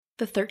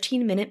The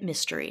 13-Minute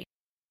Mystery.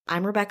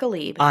 I'm Rebecca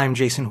Lieb. I'm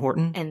Jason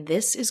Horton. And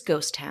this is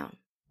Ghost Town.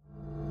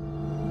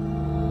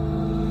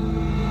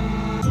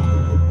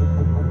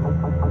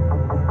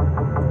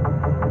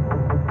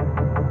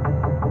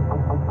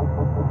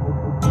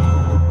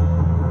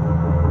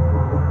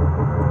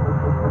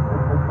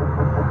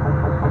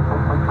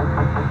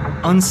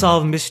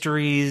 Unsolved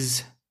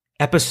Mysteries,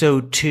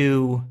 Episode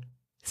 2,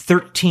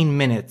 13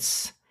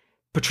 Minutes.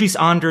 Patrice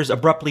Endres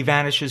abruptly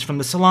vanishes from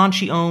the salon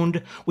she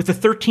owned with a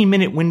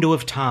 13-minute window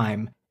of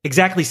time.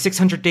 Exactly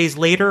 600 days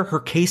later, her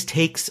case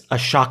takes a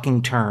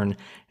shocking turn,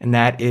 and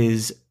that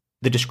is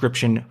the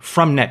description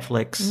from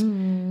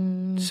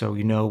Netflix. So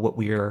you know what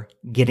we are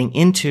getting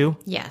into.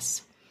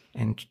 Yes.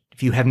 And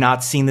if you have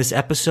not seen this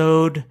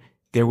episode,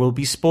 there will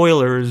be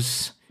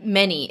spoilers.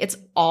 Many. It's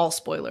all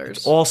spoilers.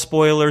 It's all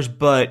spoilers,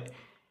 but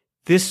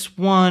this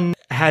one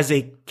has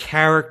a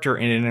character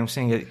in it, and I'm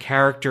saying a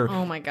character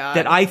Oh my God.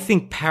 that I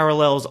think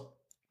parallels,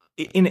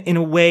 in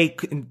a way,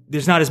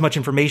 there's not as much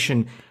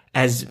information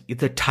as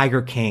the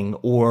Tiger King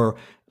or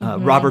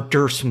Robert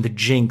Durst from the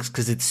Jinx,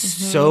 because it's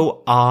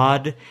so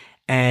odd,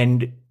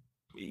 and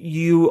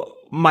you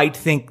might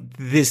think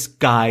this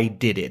guy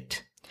did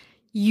it.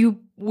 You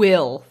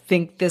will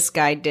think this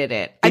guy did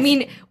it. I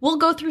mean, we'll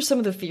go through some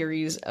of the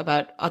theories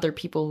about other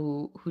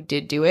people who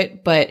did do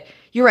it, but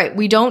you're right.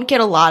 We don't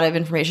get a lot of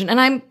information,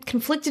 and I'm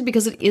conflicted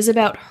because it is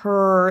about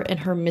her and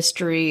her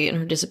mystery and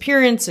her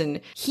disappearance, and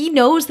he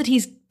knows that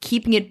he's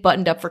keeping it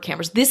buttoned up for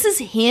cameras. This is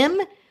him,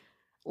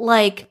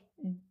 like,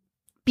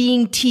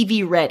 being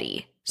TV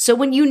ready. So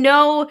when you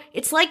know,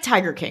 it's like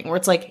Tiger King, where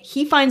it's like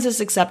he finds this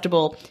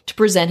acceptable to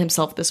present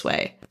himself this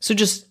way. So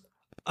just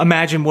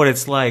imagine what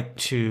it's like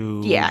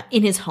to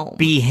in his home.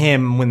 Be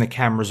him when the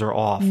cameras are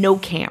off. No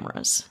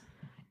cameras.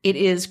 It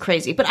is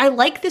crazy. But I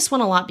like this one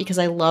a lot because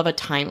I love a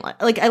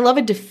timeline. Like, I love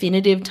a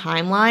definitive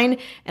timeline,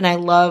 and I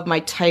love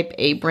my type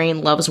A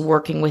brain loves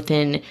working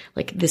within,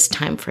 like, this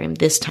time frame,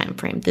 this time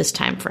frame, this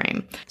time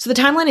frame. So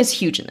the timeline is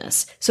huge in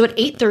this. So at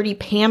 8:30,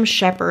 Pam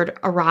Shepard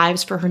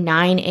arrives for her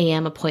 9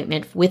 a.m.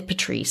 appointment with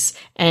Patrice,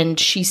 and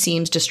she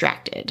seems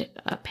distracted.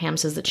 Pam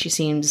says that she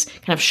seems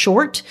kind of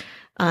short,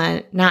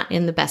 not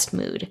in the best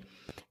mood.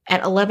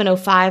 At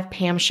 11:05,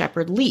 Pam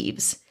Shepard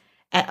leaves.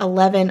 At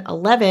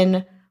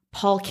 11:11,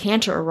 Paul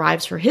Cantor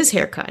arrives for his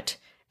haircut.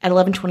 At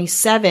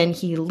 11:27,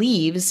 he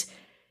leaves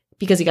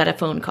because he got a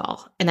phone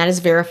call, and that is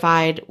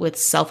verified with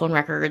cell phone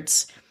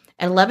records.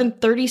 At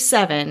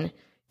 11:37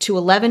 to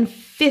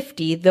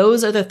 11:50,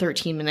 those are the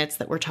 13 minutes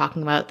that we're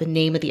talking about, the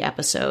name of the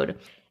episode.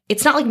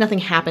 It's not like nothing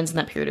happens in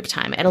that period of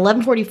time. At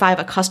 11:45,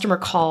 a customer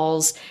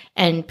calls,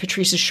 and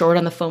Patrice is short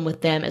on the phone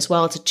with them as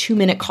well. It's a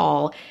 2-minute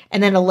call.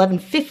 And then at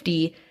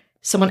 11:50,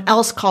 someone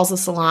else calls the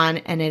salon,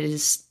 and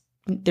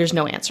there's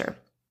no answer.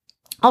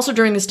 Also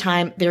during this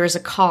time, there is a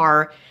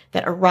car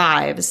that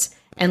arrives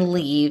and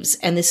leaves,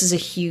 and this is a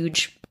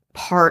huge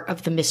part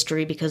of the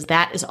mystery because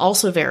that is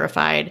also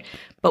verified,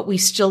 but we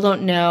still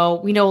don't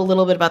know. We know a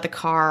little bit about the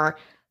car.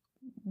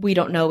 We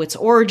don't know its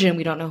origin.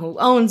 We don't know who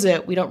owns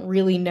it. We don't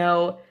really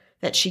know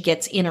that she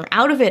gets in or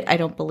out of it, I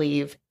don't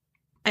believe.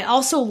 I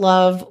also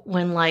love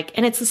when, like,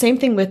 and it's the same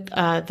thing with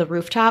the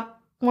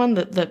rooftop one,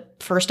 the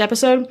first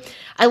episode.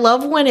 I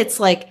love when it's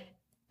like,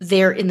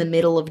 they're in the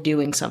middle of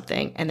doing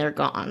something and they're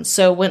gone.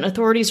 So when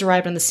authorities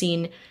arrived on the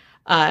scene,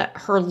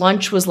 her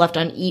lunch was left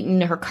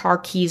uneaten. Her car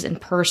keys and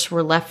purse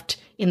were left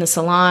in the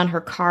salon. Her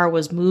car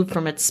was moved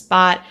from its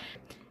spot.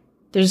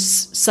 There's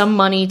some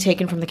money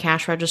taken from the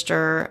cash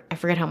register. I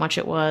forget how much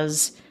it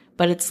was,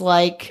 but it's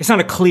like, it's not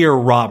a clear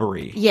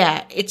robbery.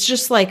 Yeah, it's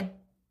just like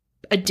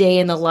a day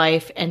in the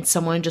life and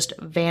someone just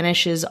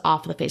vanishes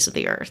off the face of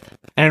the earth.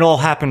 And it all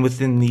happened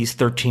within these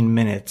 13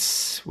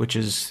 minutes, which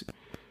is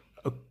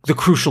the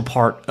crucial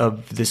part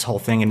of this whole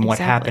thing and what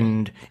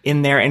happened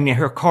in there. And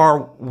her car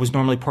was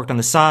normally parked on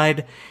the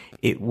side.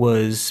 It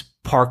was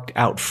parked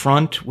out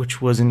front, which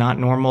was not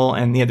normal.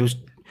 And there was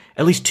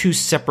at least 2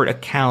 separate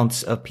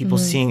accounts of people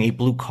seeing a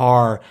blue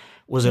car.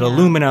 Was it a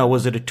Lumina?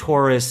 Was it a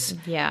Taurus?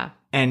 Yeah.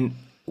 And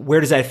where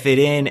does that fit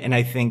in? And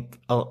I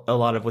think a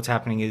lot of what's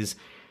happening is,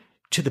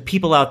 to the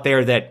people out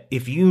there, that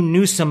if you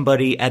knew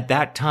somebody at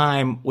that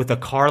time with a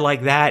car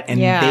like that and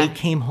they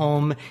came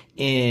home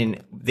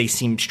and they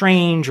seemed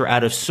strange or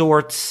out of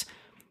sorts,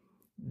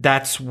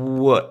 that's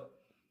what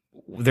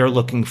they're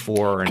looking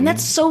for. And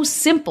that's so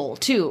simple,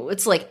 too.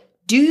 It's like,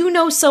 do you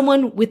know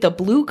someone with a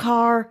blue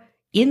car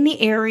in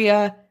the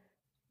area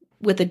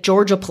with a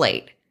Georgia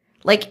plate?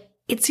 Like,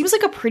 it seems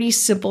like a pretty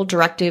simple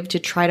directive to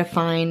try to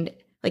find,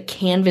 like,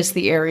 canvass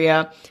the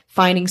area,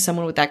 finding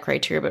someone with that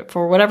criteria. But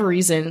for whatever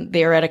reason,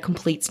 they're at a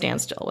complete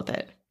standstill with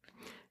it.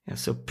 Yeah,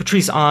 so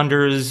Patrice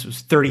Endres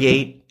was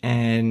 38,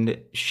 and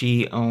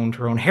she owned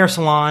her own hair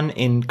salon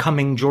in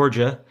Cumming,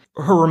 Georgia.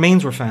 Her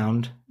remains were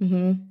found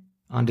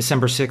on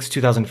December 6,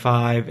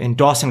 2005, in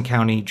Dawson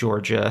County,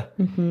 Georgia,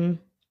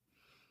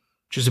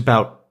 which is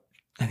about,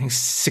 I think,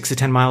 6 to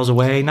 10 miles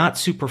away, not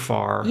super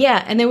far.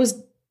 Yeah, and there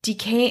was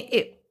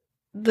decay.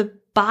 The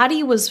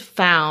body was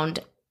found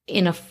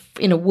in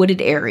a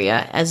wooded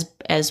area,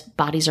 as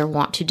bodies are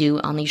wont to do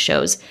on these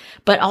shows.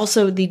 But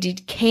also the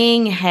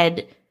decaying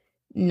had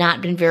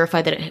not been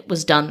verified that it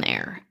was done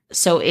there.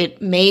 So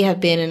it may have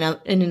been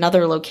in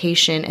another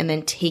location and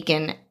then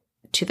taken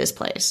to this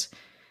place.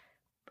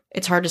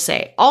 It's hard to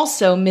say.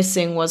 Also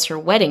missing was her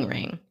wedding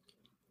ring.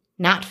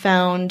 Not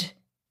found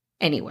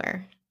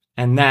anywhere.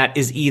 And that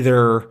is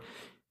either,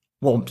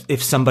 well,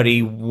 if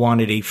somebody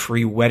wanted a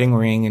free wedding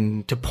ring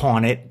and to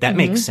pawn it, that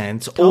makes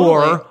sense.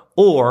 Totally.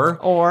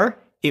 Or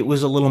it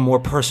was a little more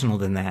personal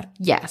than that.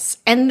 Yes.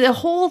 And the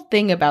whole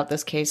thing about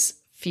this case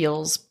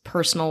feels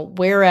personal,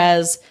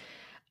 whereas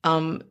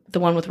the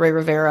one with Ray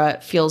Rivera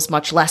feels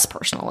much less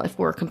personal if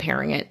we're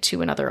comparing it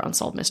to another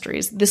Unsolved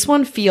Mysteries. This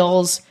one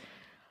feels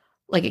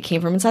like it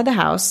came from inside the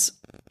house,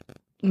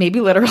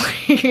 maybe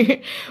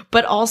literally,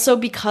 but also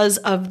because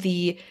of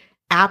the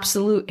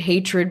absolute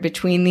hatred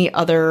between the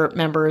other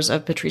members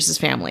of Patrice's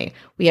family.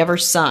 We have her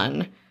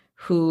son,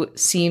 who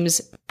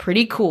seems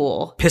pretty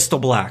cool. Pistol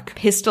Black.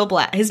 Pistol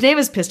Black. His name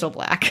is Pistol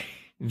Black.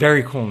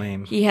 Very cool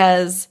name. He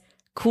has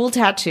cool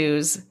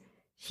tattoos.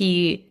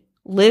 He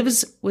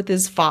lives with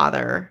his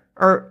father,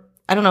 or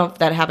I don't know if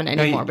that happened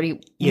anymore, but he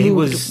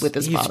moved with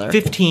his father. He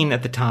was 15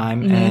 at the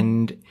time,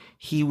 and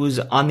he was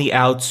on the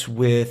outs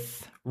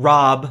with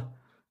Rob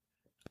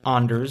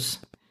Endres.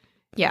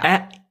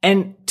 Yeah.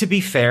 And to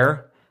be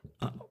fair,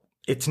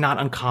 it's not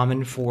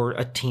uncommon for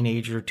a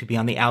teenager to be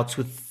on the outs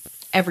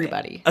with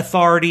everybody,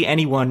 authority,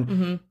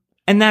 anyone.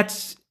 And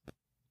that's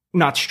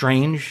not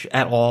strange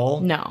at all.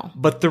 No.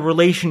 But the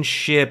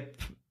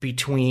relationship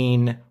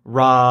between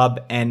Rob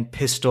and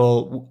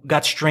Pistol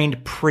got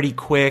strained pretty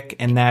quick,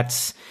 and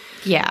that's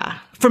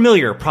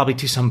familiar probably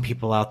to some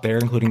people out there,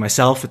 including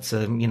myself. It's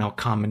a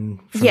common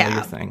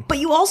familiar thing. But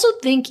you also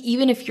think,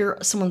 even if you're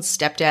someone's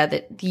stepdad,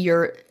 that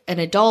you're an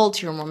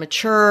adult, you're more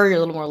mature, you're a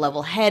little more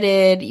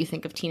level-headed. You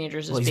think of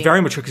teenagers as he's being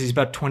very mature because he's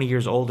about 20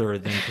 years older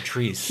than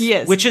Patrice. He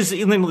is. Which is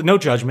no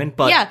judgment,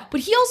 but yeah,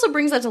 but he also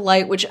brings that to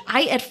light, which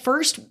I at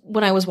first,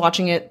 when I was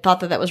watching it, thought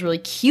that was really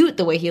cute,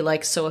 the way he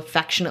so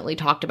affectionately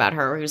talked about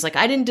her. He was like,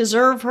 I didn't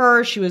deserve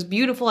her. She was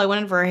beautiful. I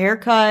went in for a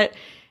haircut,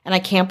 and I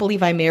can't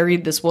believe I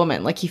married this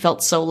woman. He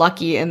felt so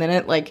lucky, and then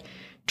it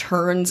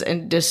turns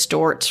and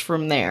distorts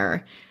from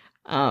there.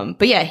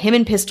 But yeah, him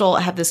and Pistol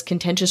have this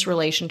contentious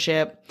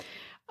relationship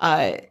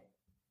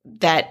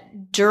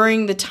that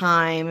during the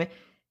time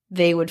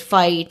they would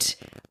fight,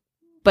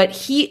 but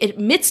he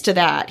admits to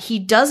that. He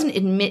doesn't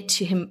admit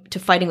to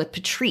fighting with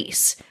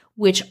Patrice,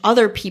 which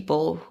other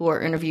people who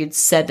are interviewed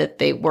said that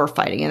they were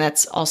fighting, and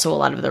that's also a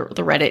lot of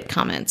the Reddit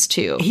comments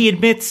too. He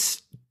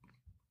admits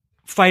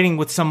fighting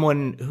with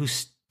someone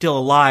who's still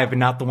alive and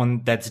not the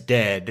one that's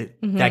dead.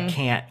 That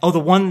can't. Oh, the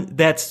one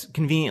that's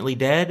conveniently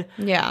dead?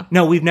 Yeah.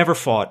 No, we've never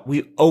fought.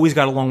 We always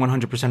got along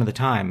 100% of the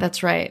time.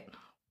 That's right.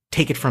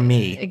 Take it from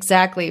me.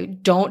 Exactly.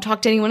 Don't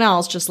talk to anyone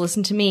else. Just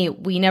listen to me.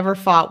 We never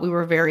fought. We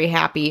were very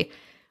happy.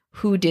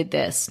 Who did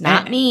this?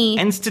 Not me.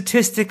 And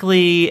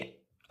statistically,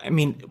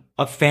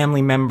 a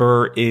family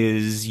member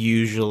is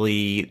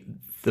usually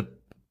the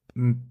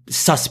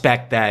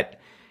suspect that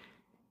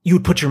you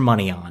would put your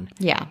money on.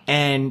 Yeah.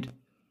 And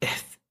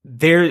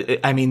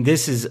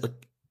this is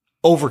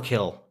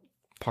overkill.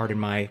 Pardon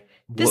my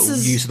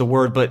use of the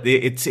word, but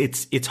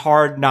it's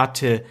hard not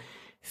to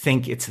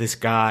think it's this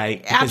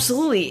guy.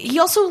 Absolutely. He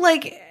also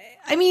the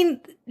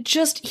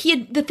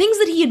things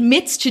that he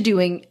admits to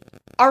doing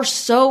are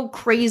so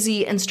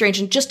crazy and strange.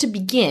 And just to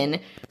begin,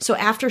 so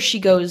after she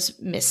goes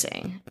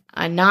missing,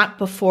 not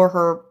before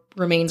her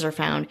remains are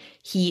found,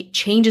 he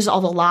changes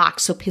all the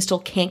locks so Pistol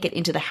can't get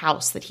into the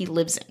house that he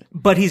lives in.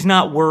 But he's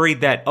not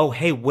worried that, oh,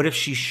 hey, what if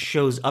she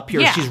shows up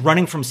here? Yeah. She's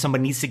running from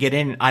someone, needs to get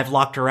in. I've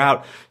locked her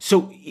out.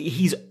 So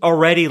he's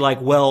already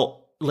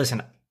well,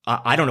 listen,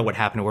 I don't know what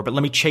happened to her, but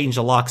let me change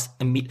the locks.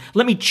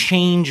 Let me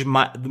change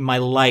my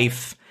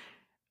life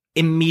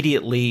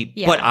immediately.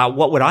 Yeah. But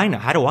what would I know?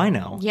 How do I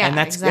know? Yeah, and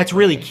that's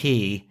really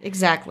key.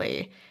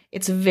 Exactly.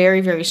 It's very,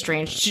 very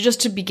strange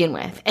just to begin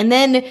with. And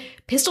then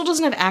Pistol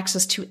doesn't have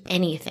access to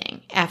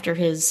anything after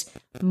his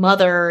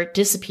mother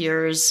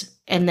disappears,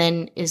 and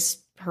then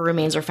her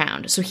remains are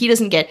found. So he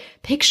doesn't get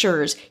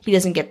pictures. He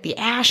doesn't get the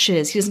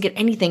ashes. He doesn't get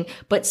anything.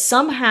 But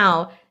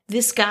somehow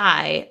this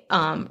guy,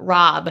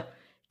 Rob,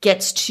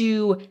 gets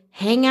to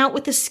hang out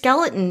with the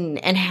skeleton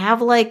and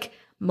have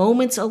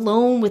moments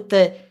alone with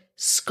the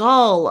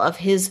skull of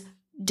his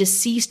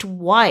deceased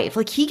wife.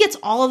 He gets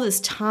all of this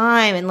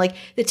time, and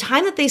the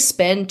time that they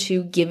spend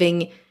to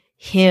giving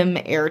him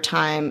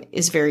airtime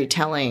is very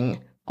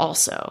telling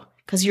also,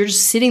 because you're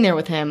just sitting there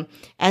with him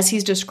as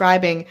he's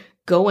describing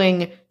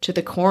going to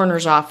the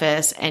coroner's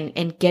office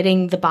and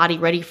getting the body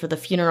ready for the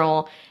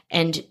funeral,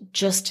 and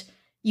just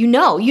you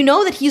know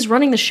that he's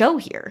running the show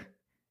here,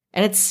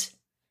 and it's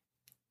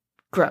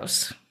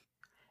gross.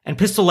 And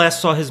Pistol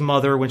last saw his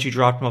mother when she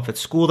dropped him off at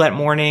school that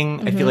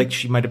morning. I feel like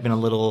she might have been a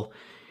little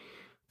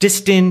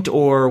distant,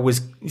 or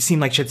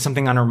seemed like she had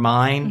something on her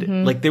mind.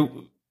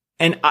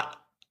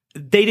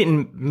 They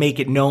didn't make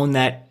it known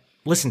that,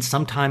 listen,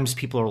 sometimes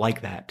people are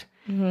like that.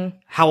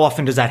 How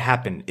often does that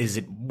happen? Is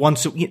it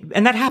once a week?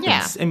 And that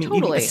happens. Yeah, I mean,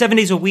 totally. 7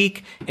 days a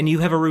week and you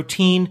have a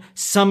routine.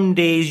 Some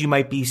days you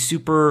might be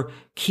super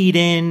keyed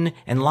in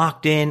and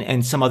locked in,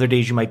 and some other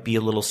days you might be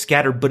a little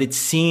scattered, but it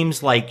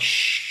seems like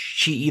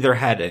she either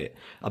had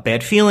a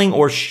bad feeling,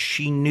 or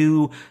she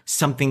knew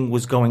something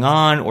was going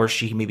on, or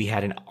she maybe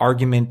had an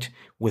argument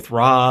with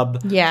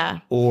Rob. Yeah.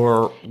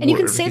 And you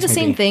can say the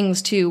same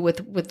things too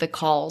with the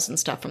calls and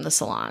stuff from the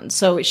salon.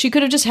 So she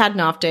could have just had an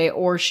off day,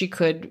 or she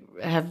could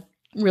have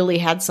really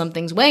had some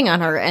things weighing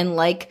on her. And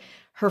like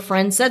her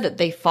friend said, that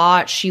they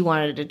fought, she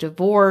wanted a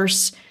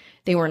divorce,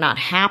 they were not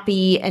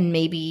happy, and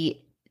maybe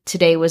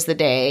today was the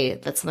day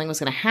that something was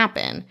going to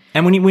happen.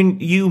 And when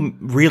you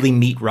really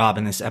meet Rob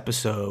in this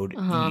episode,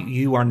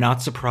 you are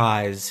not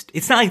surprised.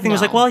 It's not like thing was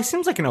like, well, he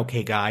seems like an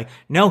okay guy.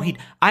 No,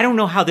 I don't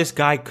know how this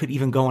guy could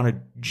even go on a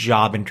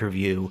job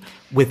interview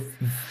with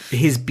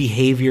his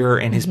behavior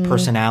and his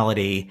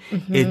personality.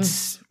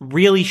 It's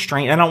really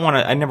strange.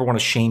 I never want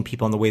to shame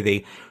people in the way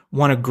they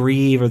want to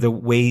grieve or the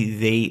way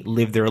they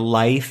live their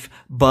life.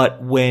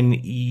 But when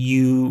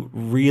you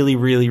really,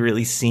 really,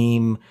 really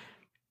seem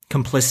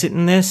complicit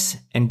in this,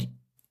 and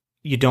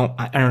you don't,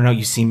 I don't know,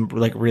 you seem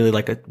like really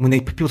like when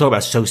people talk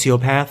about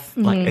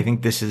sociopath, like I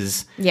think this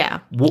is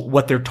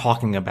what they're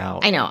talking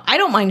about. I know. I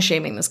don't mind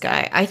shaming this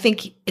guy. I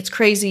think it's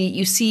crazy.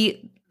 You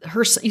see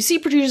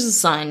Patrice's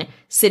son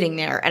sitting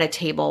there at a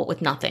table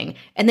with nothing,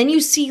 and then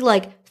you see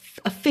like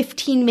a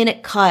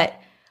 15-minute cut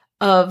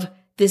of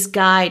this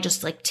guy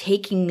just like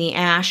taking the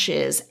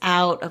ashes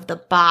out of the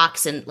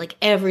box and like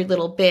every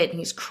little bit, and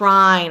he's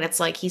crying. It's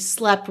like he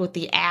slept with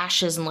the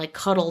ashes and like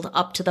cuddled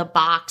up to the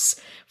box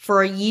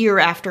for a year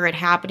after it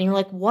happened. And you're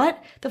like,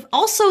 what?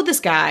 Also this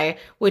guy,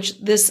 which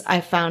this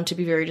I found to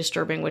be very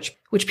disturbing, which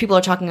people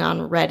are talking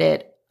on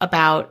Reddit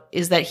about,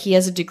 is that he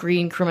has a degree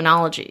in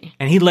criminology.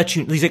 And he's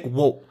like,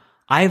 well,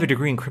 I have a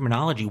degree in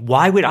criminology.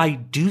 Why would I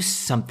do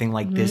something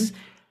like this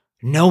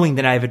knowing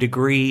that I have a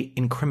degree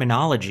in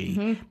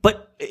criminology?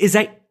 But is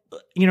that,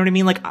 you know what I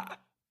mean? Like,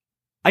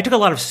 I took a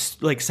lot of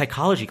like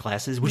psychology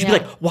classes, which would be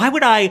like, why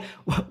would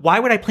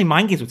I play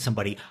mind games with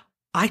somebody?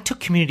 I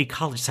took community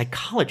college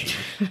psychology,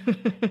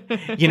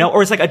 you know,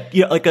 or it's like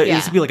it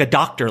used to be like a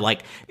doctor.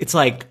 Like, it's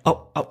like,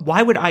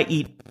 why would I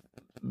eat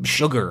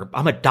sugar?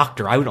 I'm a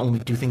doctor. I would only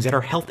do things that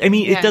are healthy. I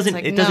mean, it doesn't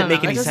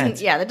make any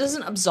sense. Yeah. That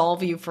doesn't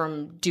absolve you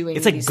from doing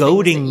it's like these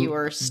goading things that you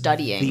are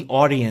studying. The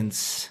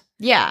audience.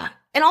 Yeah.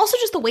 And also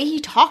just the way he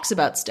talks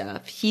about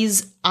stuff.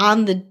 He's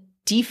on the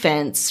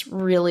defense,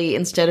 really,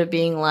 instead of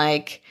being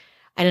like,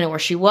 I don't know where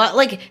she was.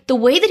 Like, the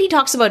way that he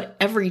talks about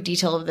every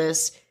detail of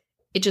this,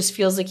 it just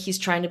feels like he's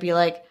trying to be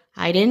like,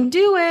 I didn't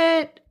do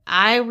it.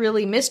 I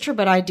really missed her,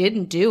 but I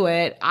didn't do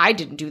it. I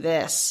didn't do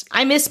this.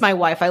 I miss my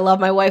wife. I love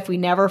my wife. We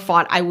never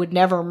fought. I would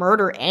never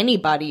murder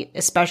anybody,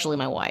 especially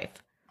my wife.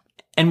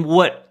 And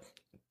what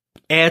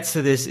adds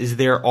to this is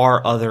there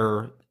are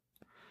other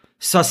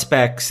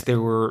suspects.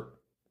 There were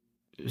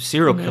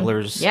serial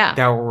killers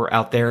that were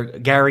out there.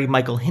 Gary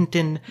Michael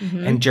Hinton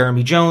and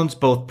Jeremy Jones,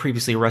 both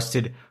previously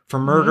arrested for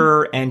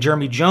murder, and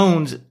Jeremy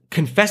Jones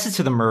confesses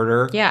to the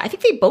murder. Yeah, I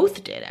think they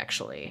both did,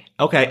 actually.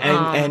 Okay,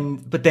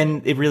 but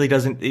then it really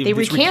doesn't. They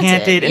it's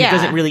recanted, and it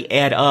doesn't really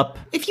add up.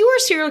 If you were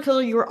a serial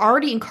killer, you were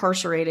already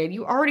incarcerated.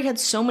 You already had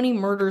so many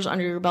murders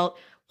under your belt.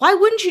 Why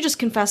wouldn't you just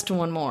confess to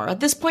one more?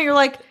 At this point, you're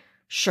like,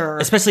 sure.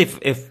 Especially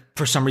if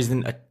for some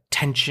reason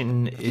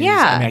attention is.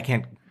 I mean, I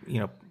can't,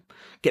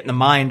 get in the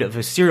mind of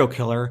a serial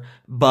killer,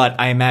 but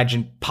I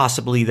imagine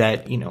possibly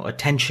that,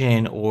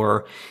 attention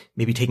or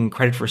maybe taking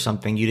credit for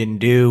something you didn't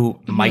do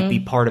might be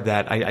part of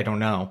that. I don't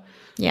know.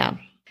 Yeah.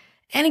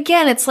 And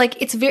again, it's like,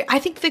 I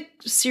think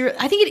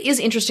it is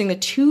interesting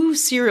that two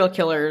serial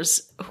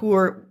killers who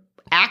were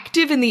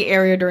active in the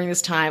area during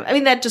this time. I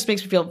mean, that just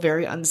makes me feel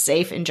very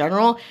unsafe in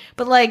general,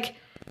 but like,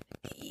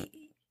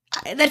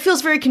 that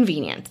feels very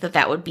convenient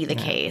that would be the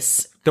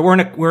case. That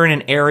we're in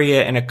an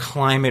area and a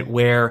climate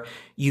where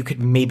you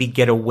could maybe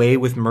get away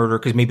with murder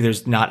because maybe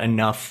there's not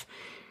enough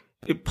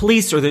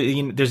police or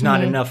there's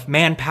not enough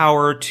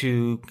manpower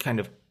to kind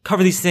of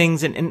cover these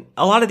things. And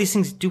a lot of these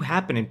things do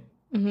happen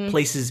in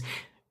places.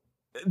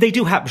 They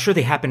do happen. Sure,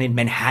 they happen in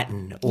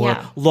Manhattan or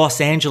Los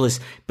Angeles,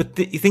 but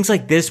things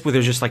like this where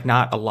there's just like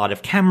not a lot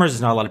of cameras,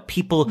 there's not a lot of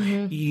people.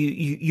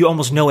 You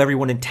almost know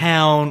everyone in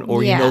town,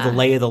 or you know the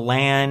lay of the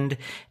land.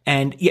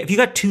 And if you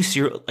got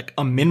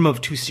a minimum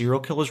of two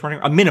serial killers running,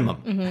 a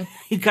minimum,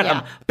 you've got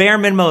a bare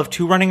minimum of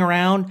two running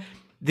around.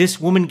 This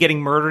woman getting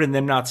murdered and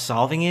them not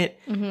solving it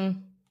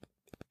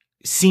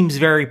seems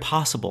very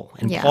possible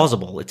and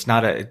plausible. It's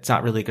not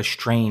really like a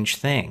strange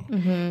thing.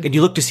 And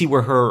you look to see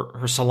where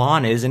her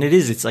salon is, and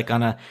it's like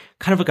on a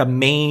kind of like a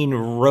main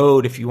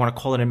road, if you want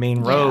to call it a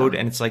main road.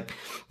 And it's like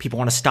people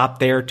want to stop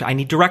there. I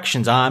need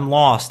directions. I'm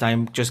lost.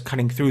 I'm just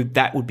cutting through.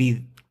 That would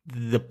be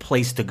the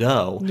place to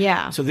go.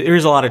 Yeah. So there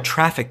is a lot of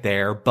traffic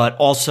there, but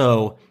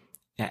also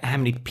how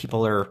many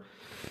people are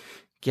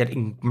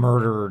getting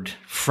murdered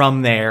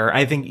from there.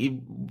 I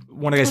think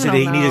one of the guys said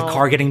he needed a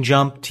car getting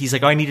jumped. He's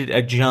like, oh, I needed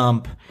a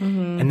jump.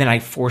 And then I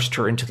forced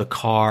her into the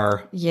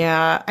car.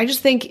 Yeah. I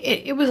just think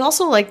it was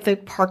also like the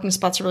parking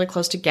spots are really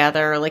close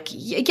together. Like,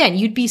 again,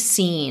 you'd be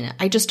seen.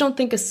 I just don't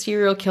think a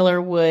serial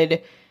killer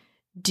would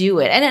do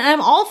it. And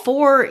I'm all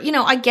for,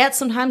 I get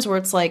sometimes where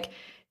it's like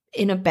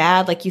in a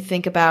bad, like you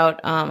think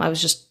about, I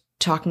was just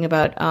talking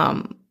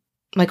about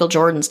Michael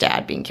Jordan's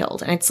dad being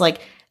killed. And it's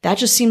like, that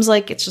just seems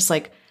like it's just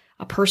like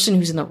a person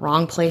who's in the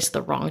wrong place at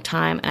the wrong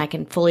time. And I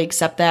can fully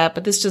accept that.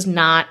 But this does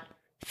not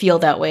feel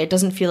that way. It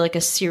doesn't feel like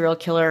a serial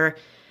killer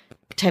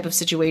type of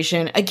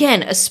situation.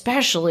 Again,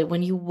 especially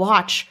when you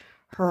watch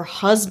her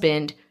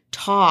husband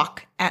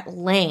talk at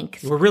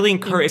length. We're really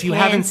encouraged. If you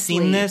haven't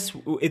seen this,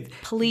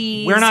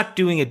 please, we're not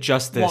doing it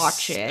justice.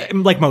 Watch it.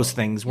 Like most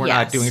things, we're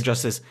not doing it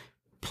justice.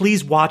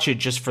 Please watch it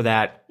just for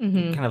that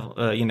kind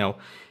of,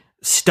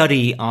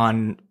 study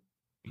on,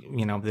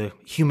 the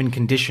human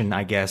condition,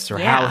 I guess, or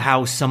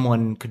how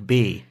someone could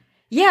be.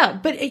 Yeah,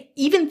 but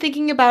even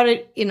thinking about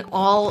it in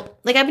all,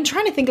 like I've been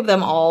trying to think of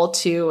them all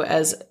too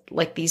as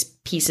like these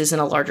pieces in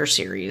a larger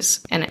series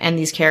and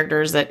these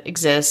characters that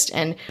exist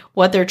and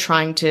what they're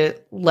trying to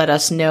let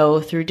us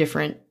know through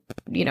different,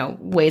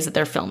 ways that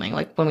they're filming.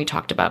 Like when we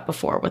talked about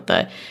before with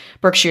the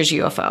Berkshire's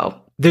UFO.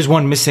 There's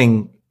one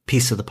missing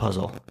piece of the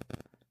puzzle.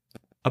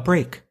 A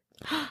break.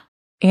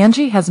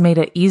 Angie has made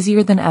it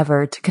easier than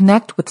ever to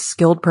connect with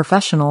skilled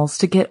professionals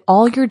to get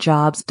all your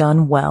jobs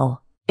done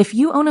well. If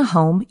you own a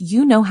home,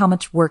 you know how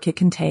much work it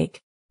can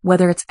take,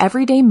 whether it's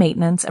everyday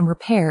maintenance and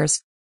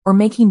repairs or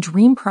making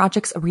dream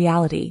projects a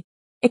reality.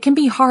 It can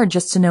be hard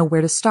just to know where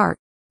to start,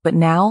 but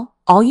now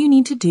all you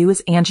need to do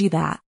is Angie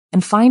that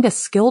and find a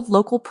skilled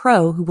local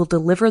pro who will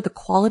deliver the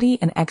quality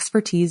and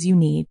expertise you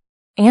need.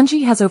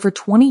 Angie has over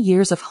 20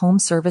 years of home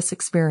service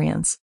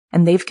experience,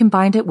 and they've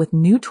combined it with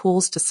new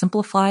tools to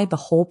simplify the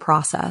whole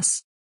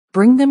process.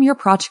 Bring them your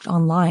project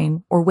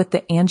online or with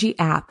the Angie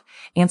app,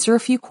 answer a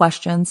few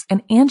questions,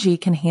 and Angie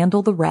can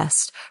handle the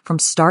rest from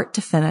start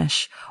to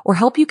finish or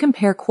help you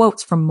compare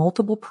quotes from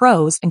multiple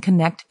pros and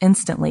connect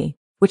instantly,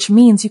 which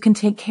means you can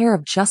take care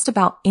of just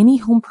about any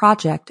home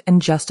project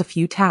in just a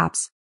few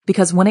taps.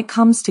 Because when it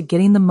comes to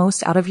getting the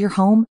most out of your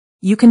home,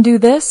 you can do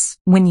this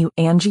when you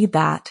Angie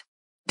that.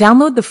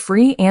 Download the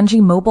free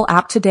Angie mobile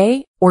app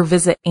today or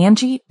visit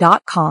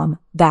Angie.com.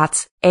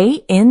 That's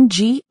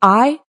ANGI.com.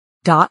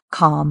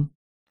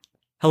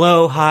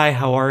 Hello, hi,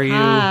 how are you?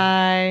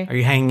 Hi. Are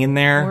you hanging in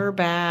there? We're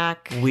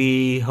back.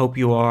 We hope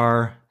you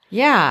are.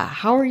 Yeah,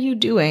 how are you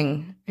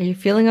doing? Are you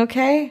feeling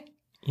okay?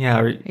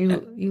 Yeah.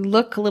 You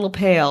look a little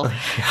pale.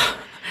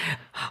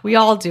 We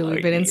all do.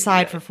 We've been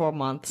inside for 4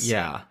 months.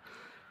 Yeah.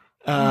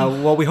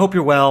 Well, we hope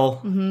you're well.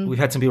 We've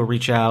had some people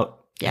reach out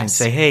and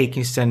say, hey, can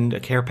you send a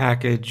care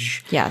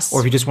package? Yes. Or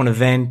if you just want to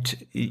vent,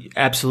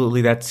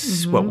 absolutely,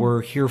 that's what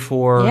we're here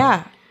for.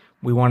 Yeah.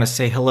 We want to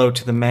say hello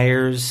to the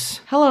mayors.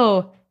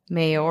 Hello,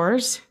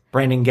 mayors.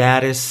 Brandon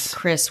Gaddis.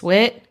 Chris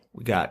Witt.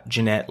 We got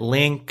Jeanette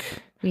Link.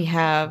 We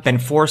have Ben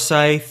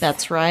Forsyth.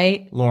 That's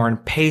right. Lauren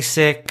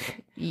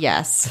Pasek.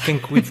 Yes. I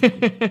think we've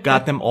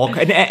got them all.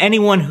 And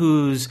anyone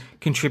who's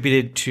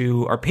contributed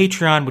to our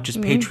Patreon, which is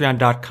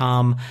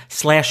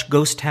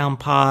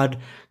patreon.com/ghosttownpod.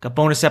 Got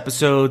bonus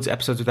episodes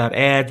without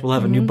ads. We'll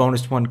have a new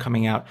bonus one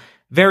coming out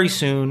very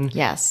soon.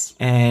 Yes.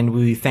 And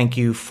we thank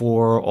you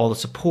for all the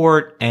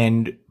support.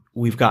 And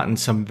we've gotten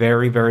some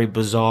very, very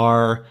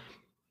bizarre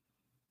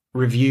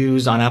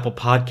reviews on Apple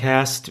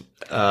Podcast.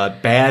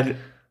 Bad,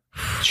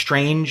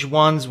 strange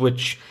ones,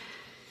 which...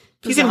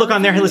 You can look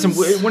on there. Hey, listen,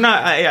 we're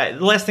not.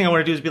 The last thing I want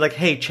to do is be like,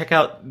 "Hey, check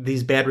out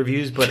these bad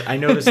reviews." But I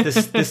noticed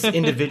this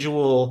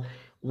individual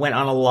went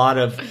on a lot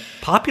of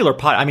popular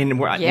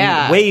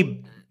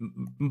way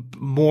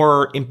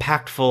more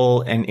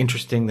impactful and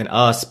interesting than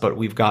us. But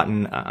we've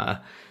gotten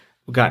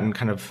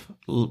kind of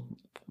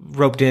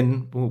roped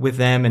in with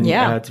them, and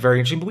it's very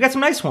interesting. But we got some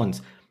nice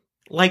ones,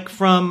 like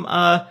from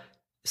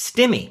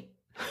Stimmy.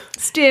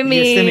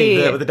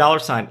 Stimmy with the dollar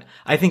sign.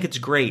 I think it's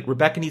great.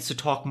 Rebecca needs to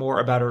talk more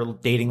about her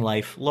dating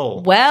life.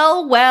 Lol.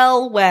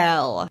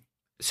 Well.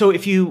 So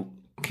if you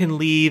can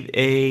leave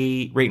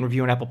a rate and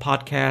review on Apple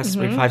Podcasts,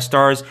 rate 5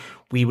 stars,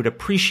 we would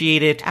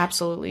appreciate it.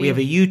 Absolutely. We have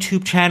a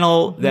YouTube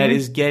channel that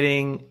is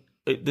getting...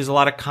 There's a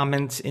lot of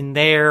comments in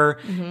there.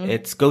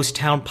 It's Ghost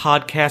Town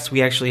Podcast.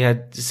 We actually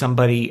had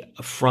somebody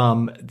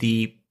from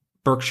the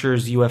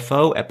Berkshire's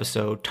UFO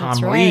episode,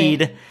 Tom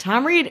Reed.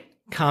 Tom Reed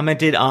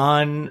commented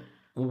on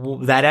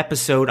that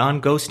episode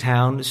on Ghost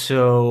Town,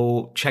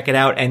 so check it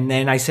out. And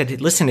then I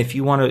said, listen, if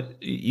you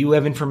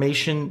have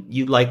information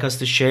you'd like us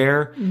to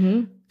share,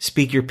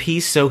 speak your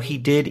piece. So he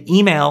did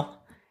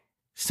email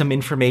some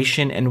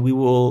information, and we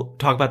will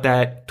talk about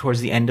that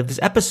towards the end of this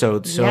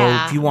episode. So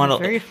if you want to,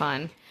 very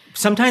fun.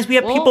 Sometimes we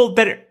have people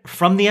that are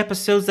from the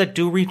episodes that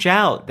do reach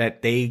out,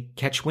 that they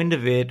catch wind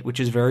of it, which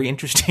is very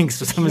interesting.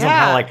 So sometimes I'm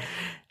kind of like,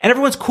 and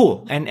everyone's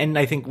cool. And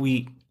I think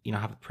we,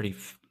 have a pretty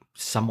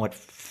somewhat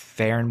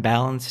fair and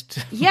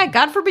balanced. Yeah,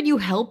 God forbid you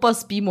help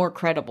us be more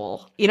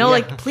credible.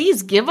 Like,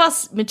 please give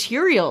us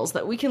materials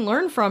that we can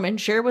learn from and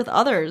share with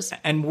others.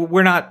 And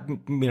we're not,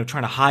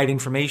 trying to hide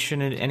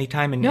information at any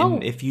time. And, No.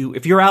 and if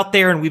you're out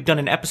there and we've done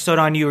an episode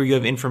on you or you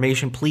have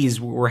information, please,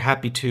 we're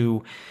happy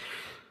to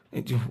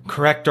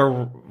correct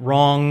our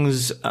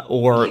wrongs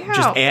or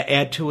just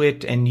add to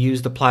it and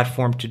use the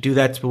platform to do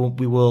that. So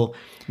we will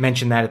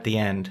mention that at the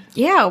end.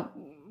 Yeah,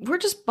 we're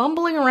just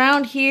bumbling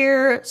around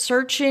here,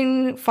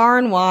 searching far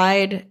and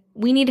wide.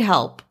 We need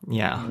help.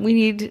 Yeah. We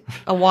need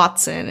a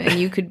Watson, and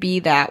you could be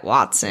that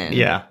Watson.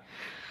 Yeah.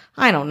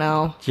 I don't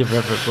know. Do you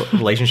ever have a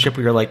relationship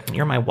where you're like,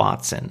 you're my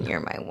Watson?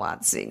 You're my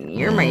Watson.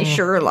 You're my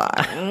Sherlock.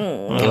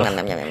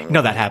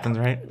 No, that happens,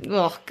 right?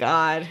 Oh,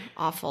 God.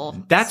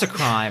 Awful. That's a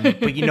crime.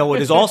 But you know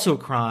what is also a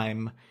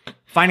crime?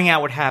 Finding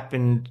out what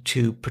happened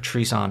to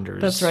Patrice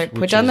Endres. That's right.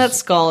 Put down that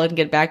skull and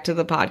get back to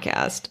the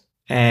podcast.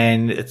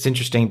 And it's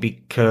interesting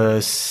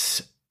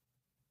because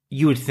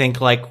you would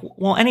think like,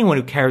 well, anyone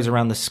who carries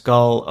around the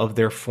skull of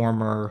their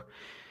former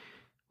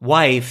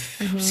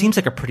wife seems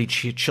like a pretty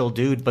chill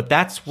dude, but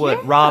that's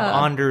what Rob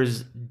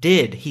Endres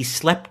did. He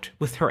slept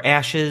with her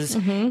ashes.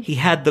 He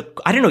had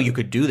I don't know you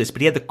could do this,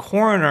 but he had the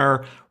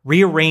coroner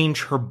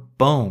rearrange her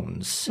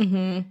bones.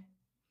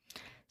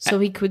 So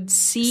he could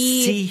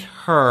see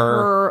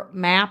her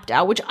mapped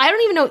out, which I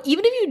don't even know,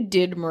 even if you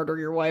did murder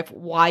your wife,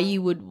 why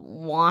you would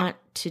want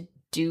to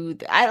do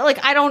that.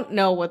 I don't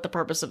know what the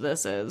purpose of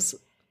this is.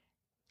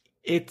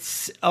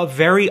 It's a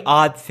very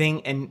odd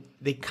thing, and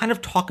they kind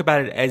of talk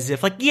about it as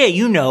if, like,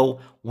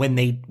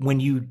 when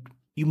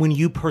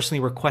you personally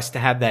request to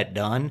have that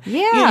done,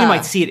 you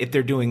might see it if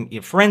they're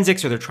doing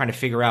forensics or they're trying to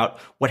figure out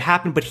what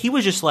happened. But he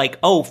was just like,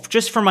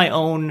 just for my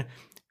own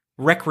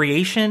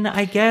recreation,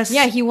 I guess.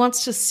 Yeah, he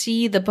wants to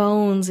see the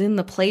bones in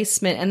the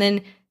placement and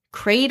then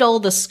cradle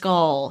the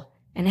skull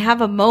and have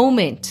a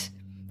moment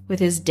with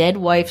his dead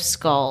wife's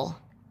skull.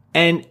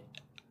 And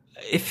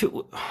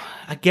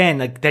again,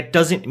 like, that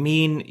doesn't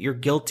mean you're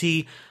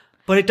guilty,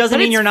 but it doesn't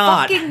mean you're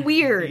not. It's fucking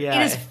weird.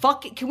 Yeah. It is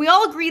fucking. Can we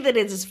all agree that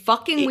it is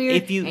fucking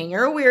weird? And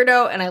you're a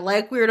weirdo, and I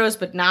like weirdos,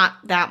 but not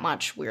that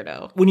much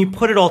weirdo. When you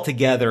put it all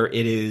together,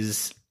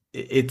 it's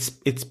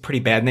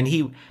pretty bad. And then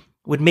he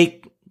would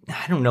make,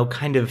 I don't know,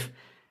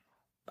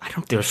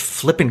 there's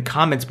flippant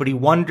comments, but he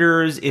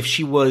wonders if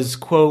she was,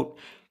 quote,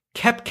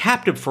 kept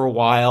captive for a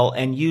while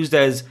and used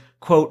as,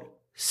 quote,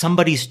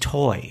 somebody's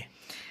toy.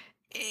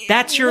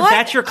 That's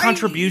your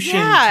contribution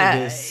to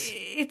this.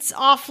 It's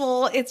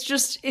awful. It's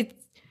just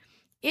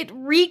it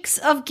reeks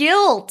of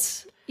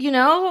guilt.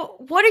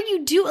 What are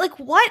you doing? Like,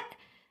 what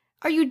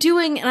are you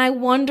doing? And I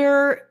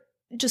wonder,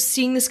 just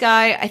seeing this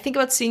guy, I think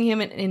about seeing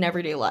him in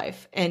everyday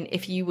life. And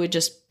if you would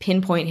just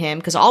pinpoint him,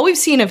 because all we've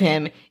seen of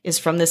him is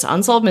from this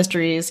Unsolved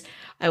Mysteries.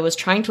 I was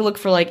trying to look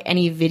for like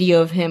any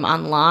video of him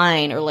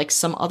online or like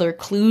some other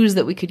clues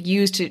that we could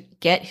use to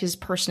get his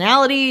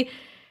personality.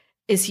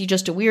 Is he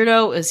just a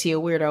weirdo? Is he a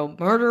weirdo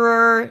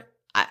murderer?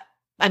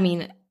 I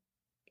mean,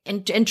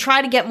 and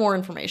try to get more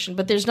information,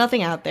 but there's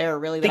nothing out there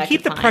really that they I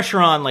keep the find. Pressure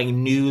on, like,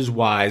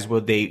 news-wise,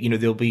 where they,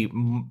 there'll be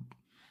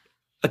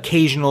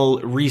occasional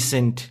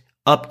recent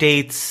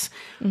updates.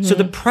 So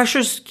the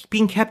pressure's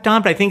being kept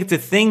on, but I think it's a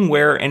thing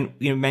where, and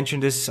you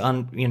mentioned this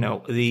on,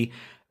 the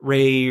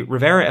Ray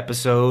Rivera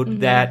episode,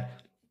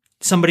 that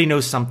somebody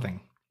knows something.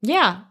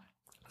 Yeah.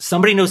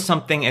 Somebody knows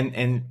something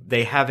and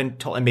they haven't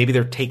told, and maybe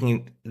they're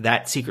taking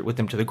that secret with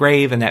them to the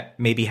grave, and that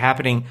may be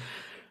happening.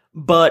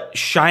 But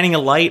shining a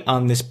light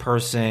on this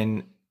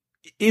person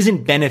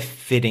isn't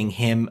benefiting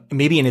him,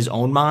 maybe in his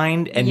own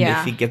mind. And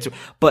if he gets,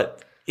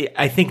 but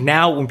I think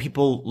now when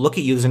people look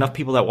at you, there's enough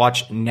people that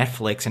watch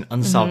Netflix and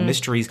Unsolved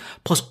Mysteries,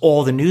 plus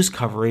all the news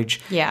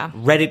coverage,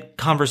 Reddit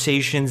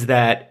conversations,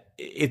 that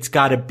it's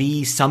got to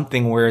be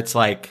something where it's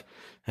like,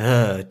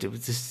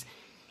 this.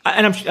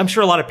 And I'm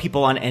sure a lot of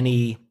people on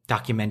any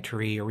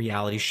documentary or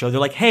reality show, they're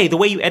like, hey, the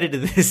way you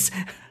edited this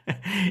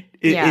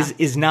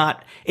is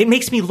not, it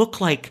makes me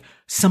look like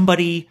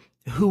somebody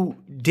who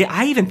did.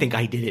 I even think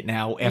I did it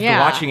now after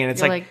watching it.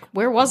 It's like,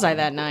 where was I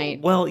that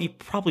night? Well, you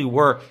probably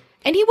were.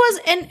 And he was,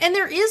 and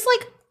there is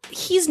like,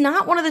 he's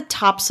not one of the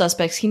top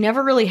suspects. He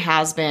never really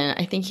has been.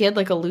 I think he had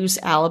like a loose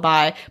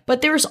alibi,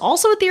 but there's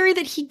also a theory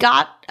that he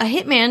got a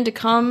hitman to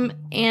come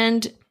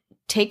and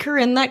take her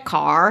in that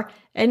car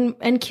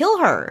and kill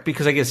her.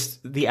 Because I guess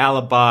the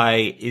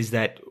alibi is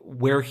that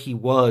where he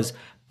was,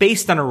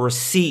 based on a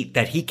receipt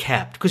that he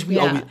kept. Because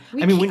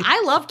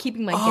I love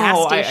keeping my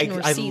gas station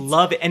receipts. I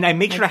love it, and I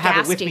make sure to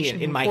have it with me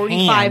in my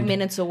 45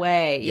 minutes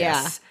away.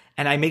 Yes. Yeah,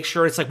 and I make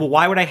sure it's like, well,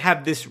 why would I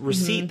have this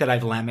receipt that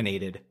I've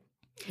laminated?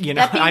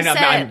 That being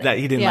said, that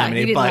he didn't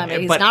laminate, but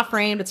it's not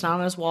framed, it's not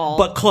on his wall,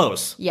 but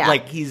close. Yeah,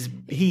 like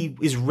he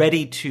is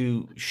ready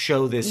to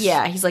show this.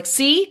 Yeah, he's like,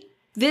 see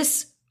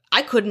this.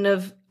 I couldn't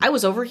have. I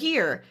was over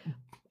here.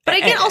 But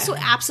again, also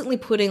absently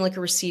putting like a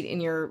receipt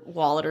in your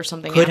wallet or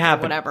something could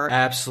happen. Whatever.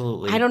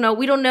 Absolutely. I don't know.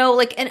 We don't know.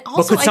 Like, and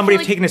also, but could somebody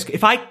have taken his?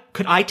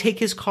 Could I take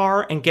his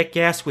car and get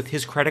gas with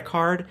his credit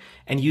card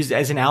and use it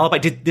as an alibi?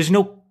 There's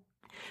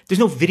there's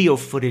no video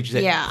footage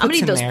that Yeah, puts I'm gonna need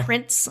him those there.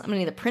 prints. I'm gonna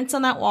need the prints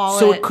on that wallet.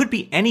 So it could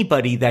be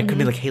anybody that could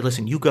be like, hey,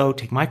 listen, you go,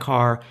 take my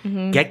car,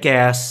 get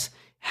gas,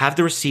 have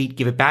the receipt,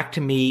 give it back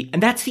to me.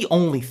 And that's the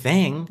only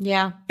thing.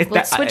 Yeah. If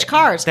Let's that- switch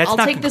cars. that's I'll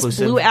not take this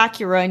conclusive. blue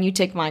Acura and you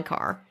take my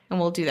car. And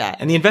we'll do that.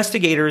 And the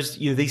investigators,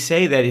 they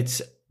say that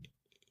it's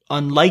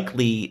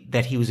unlikely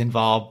that he was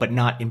involved, but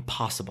not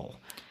impossible.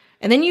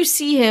 And then you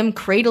see him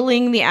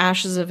cradling the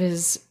ashes of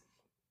his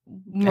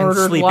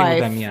murdered sleeping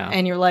wife. with them, yeah.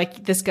 And you're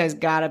like, this guy's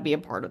gotta be a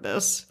part of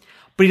this.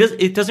 But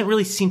it doesn't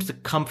really seem to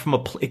come from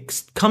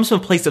it comes from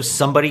a place of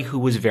somebody who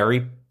was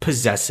very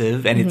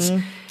possessive, and it's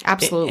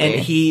Absolutely. and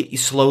he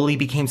slowly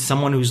became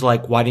someone who's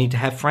like, why do you need to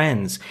have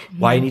friends?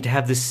 Why do you need to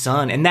have this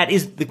son? And that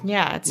is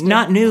it's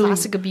not the new.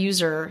 classic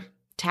abuser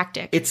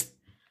tactic. It's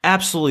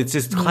absolutely, it's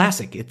just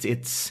classic.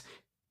 It's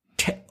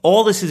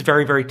all this is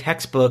very, very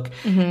textbook,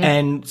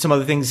 and some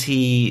other things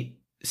he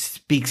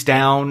speaks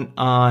down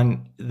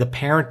on the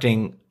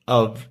parenting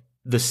of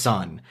the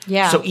son.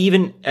 Yeah. So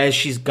even as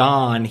she's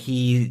gone,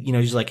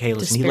 he's like, hey,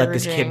 listen, he let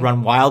this kid Disparaging.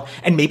 run wild,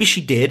 and maybe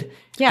she did.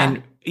 Yeah.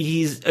 And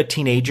he's a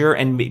teenager,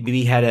 and maybe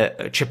he had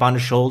a chip on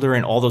his shoulder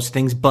and all those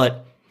things,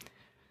 but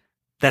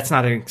that's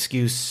not an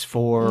excuse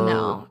for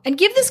No. And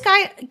give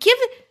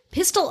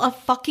Pistol a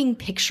fucking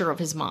picture of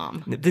his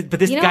mom. But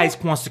this guy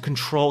wants to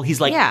control. He's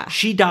like, Yeah.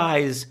 she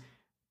dies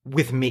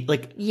with me.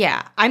 Like,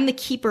 Yeah. I'm the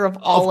keeper of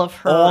all of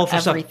her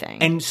stuff.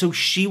 everything. And so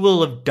she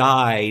will have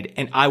died,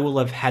 and I will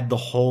have had the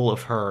whole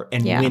of her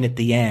and win at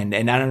the end.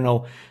 And I don't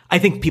know. I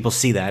think people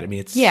see that. I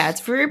mean, it's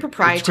very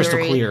proprietary. It's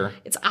crystal clear.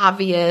 It's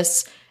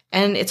obvious,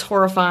 and it's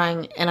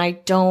horrifying. And I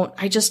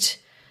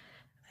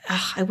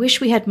wish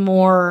we had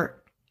more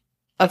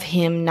of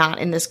him not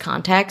in this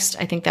context.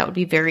 I think that would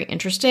be very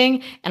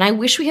interesting. And I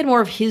wish we had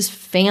more of his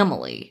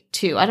family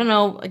too. I don't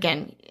know.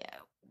 Again,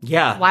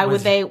 yeah. why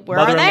would they? Where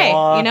are they?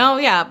 Mother-in-law.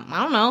 Yeah.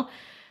 I don't know.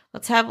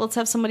 Let's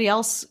have somebody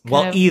else.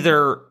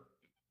 Either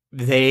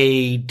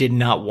they did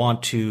not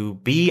want to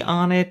be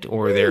on it,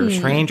 or they're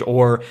strange,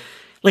 or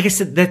like I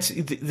said, that's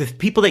the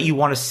people that you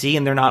want to see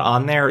and they're not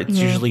on there. It's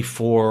usually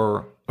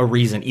for a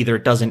reason. Either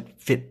it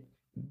doesn't fit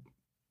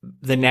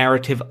the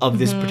narrative of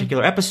this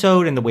particular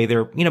episode and the way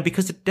they're,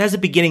 because it has a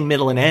beginning,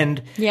 middle, and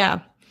end. Yeah.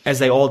 As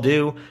they all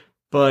do.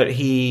 But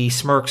he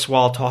smirks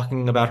while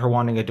talking about her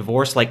wanting a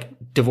divorce,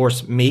 like,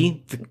 divorce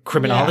me, the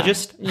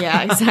criminologist.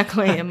 Yeah,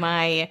 exactly. Am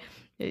I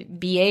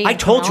BA? I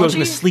told you I was criminology?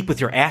 going to sleep with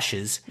your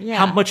ashes. Yeah.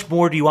 How much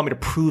more do you want me to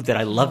prove that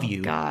I love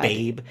you, God.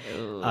 babe?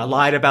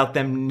 Lied about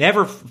them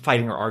never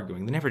fighting or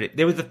arguing. They never did.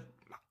 They were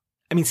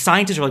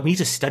scientists are like, we need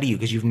to study you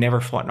because you've never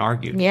fought and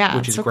argued. Yeah,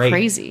 which it's is so great.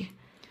 crazy.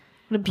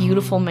 What a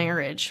beautiful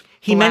marriage.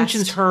 He Blessed.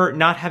 mentions her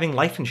not having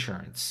life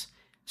insurance.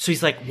 So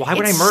he's like, why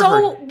would It's I murder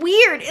so her?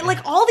 weird.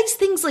 Like all these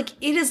things, like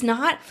it is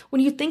not,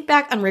 when you think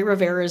back on Ray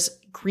Rivera's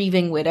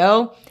grieving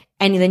widow,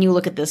 and then you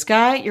look at this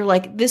guy, you're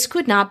like, this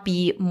could not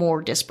be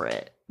more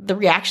disparate. The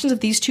reactions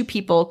of these two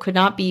people could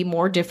not be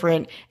more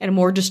different and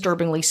more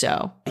disturbingly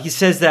so. He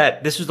says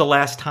that this was the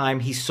last time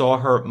he saw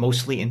her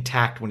mostly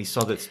intact, when he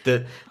saw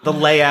the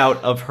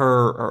layout of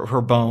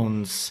her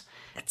bones.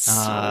 It's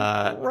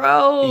so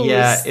gross.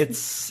 Yeah,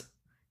 it's...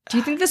 Do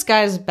you think this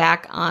guy's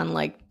back on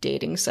like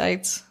dating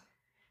sites?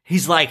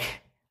 He's like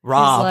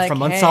Rob He's like, from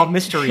hey, Unsolved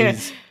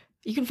Mysteries.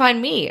 You can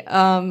find me.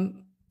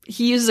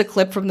 He uses a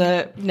clip from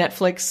the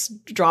Netflix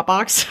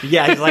Dropbox.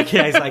 Yeah, he's like,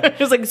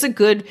 it's a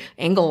good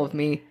angle of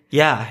me.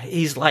 Yeah,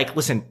 he's like,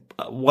 listen,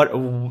 one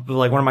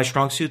of my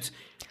strong suits.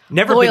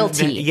 Never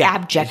Loyalty, been,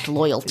 abject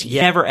loyalty.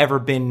 Yeah, never ever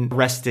been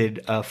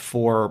arrested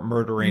for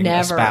murdering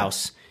a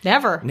spouse.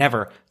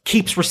 Never.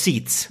 Keeps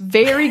receipts.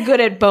 Very good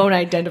at bone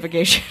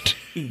identification.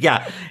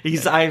 Yeah,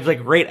 I'm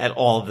like great at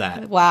all of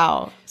that.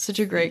 Wow, such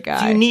a great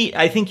guy.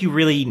 I think you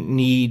really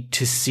need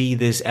to see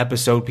this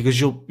episode because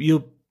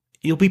you'll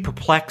be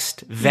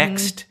perplexed,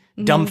 vexed,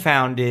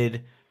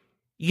 dumbfounded.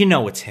 You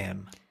know it's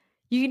him.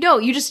 You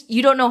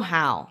don't know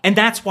how. And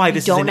that's why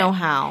this don't know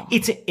how.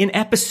 It's an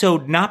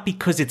episode not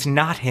because it's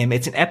not him.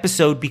 It's an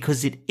episode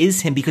because it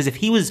is him. Because if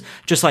he was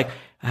just like,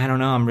 I don't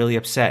know, I'm really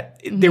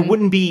upset, there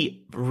wouldn't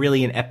be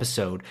really an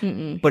episode.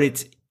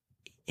 But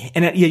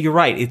you're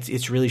right.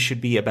 It's really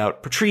should be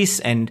about Patrice,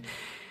 and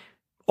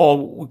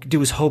all we can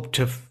do is hope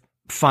to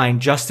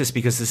find justice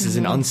because this is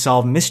an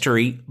unsolved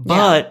mystery.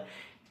 But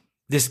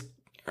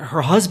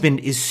her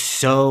husband is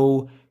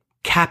so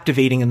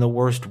captivating in the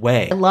worst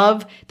way. I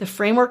love the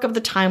framework of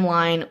the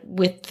timeline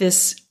with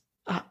this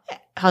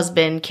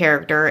husband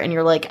character, and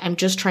you're like, I'm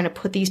just trying to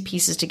put these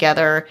pieces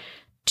together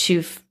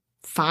to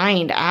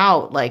find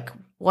out like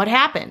what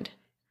happened.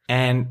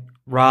 And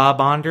Rob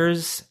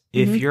Endres,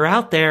 if you're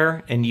out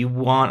there and you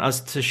want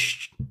us to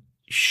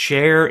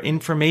share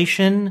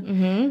information,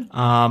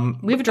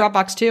 we have a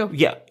Dropbox too.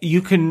 Yeah,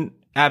 you can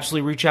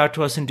absolutely reach out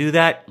to us and do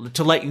that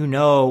to let you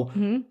know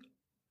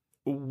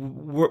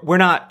we're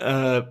not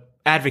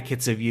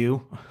advocates of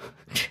you.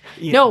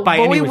 No,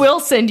 but we will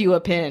send you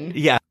a pin.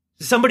 Yeah.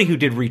 Somebody who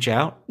did reach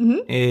out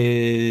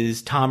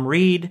is Tom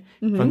Reed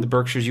from the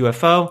Berkshire's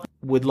UFO.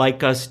 Would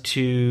like us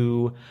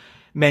to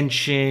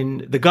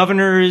mention the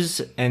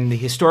governors and the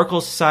historical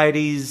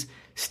societies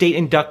state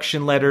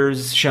induction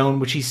letters shown,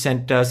 which he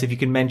sent us. If you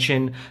can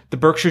mention, the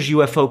Berkshire's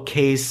UFO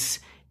case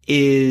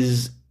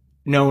is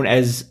known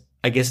as,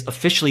 I guess,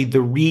 officially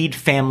the Reed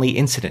family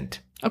incident.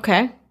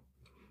 Okay.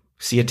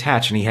 See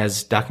attached, and he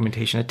has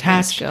documentation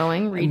attached. Nice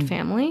going, Reed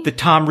family. The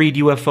Tom Reed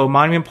UFO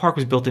Monument Park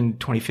was built in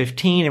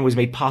 2015 and was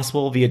made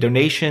possible via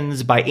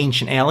donations by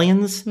ancient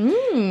aliens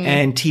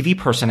and TV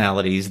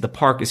personalities. The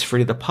park is free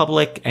to the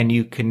public, and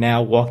you can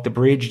now walk the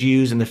bridge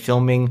used in the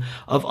filming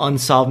of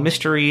Unsolved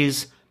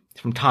Mysteries.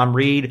 From Tom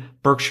Reed,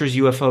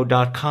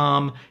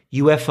 berkshiresufo.com,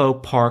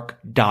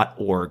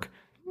 ufopark.org.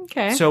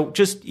 Okay. So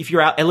just if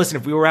you're out, and listen,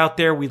 if we were out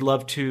there, we'd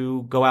love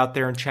to go out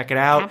there and check it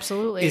out.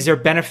 Absolutely. Is there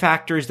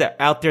benefactors that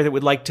out there that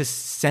would like to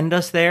send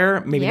us there?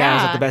 Maybe now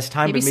is not the best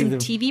time. Maybe but some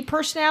TV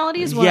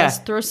personalities want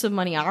to throw some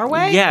money our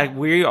way? Yeah,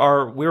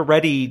 we're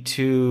ready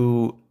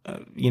to,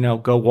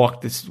 go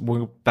walk this.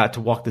 We're about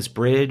to walk this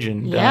bridge.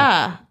 And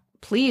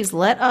please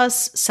let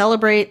us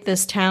celebrate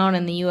this town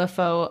and the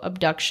UFO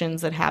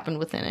abductions that happened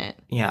within it.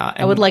 Yeah.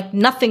 I would like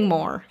nothing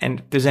more.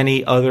 And if there's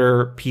any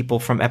other people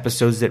from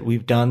episodes that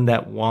we've done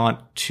that want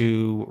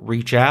to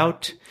reach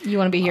out. You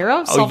want to be a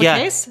hero? Solve a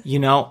case?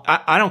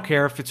 I don't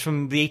care if it's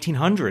from the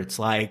 1800s.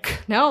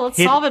 No,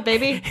 let's solve it,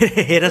 baby.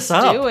 Hit us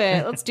up.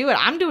 Let's do it.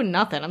 I'm doing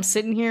nothing. I'm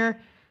sitting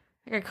here.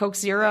 I got Coke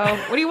Zero.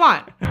 What do you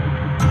want?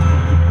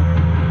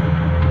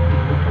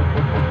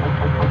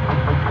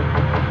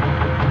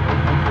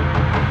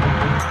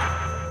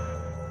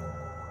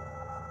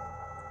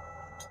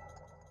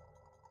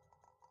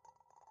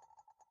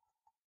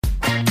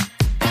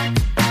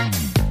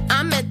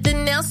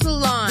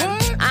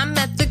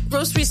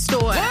 Grocery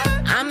store.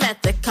 I'm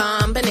at the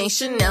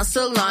combination nail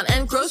salon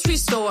and grocery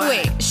store.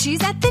 Wait,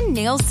 she's at the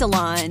nail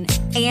salon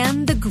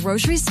and the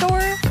grocery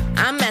store?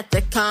 I'm at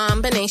the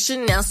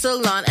combination nail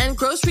salon and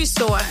grocery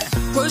store.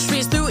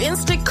 Groceries through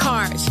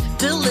Instacart,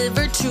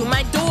 delivered to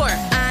my door.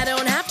 I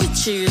don't have to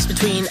choose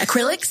between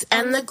acrylics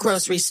and the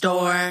grocery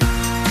store.